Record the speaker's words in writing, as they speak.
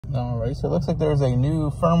All right, so it looks like there's a new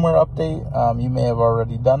firmware update. You may have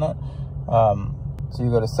already done it. So you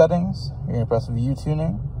go to settings, you're gonna press view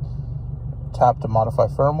tuning, tap to modify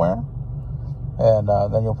firmware, and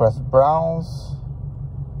then you'll press browse,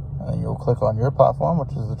 and then you'll click on your platform,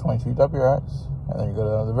 which is the 22WX, and then you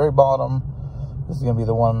go to the very bottom. This is gonna be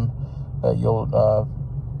the one that you'll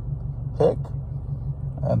pick,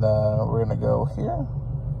 and then we're gonna go here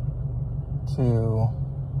to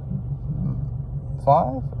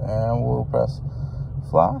 5, and we'll press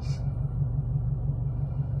flash.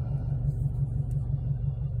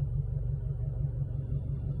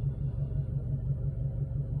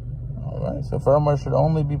 Alright, so firmware should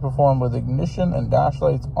only be performed with ignition and dash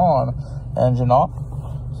lights on, engine off.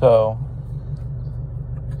 So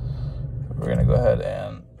we're gonna go ahead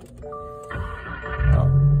and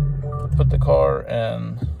put the car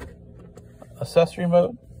in accessory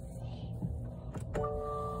mode.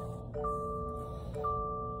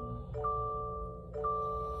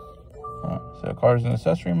 So the car's in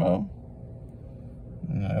accessory mode.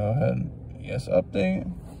 Now go ahead and yes, update.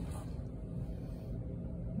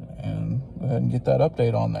 And go ahead and get that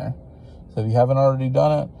update on there. So if you haven't already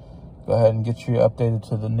done it, go ahead and get you updated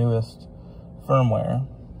to the newest firmware.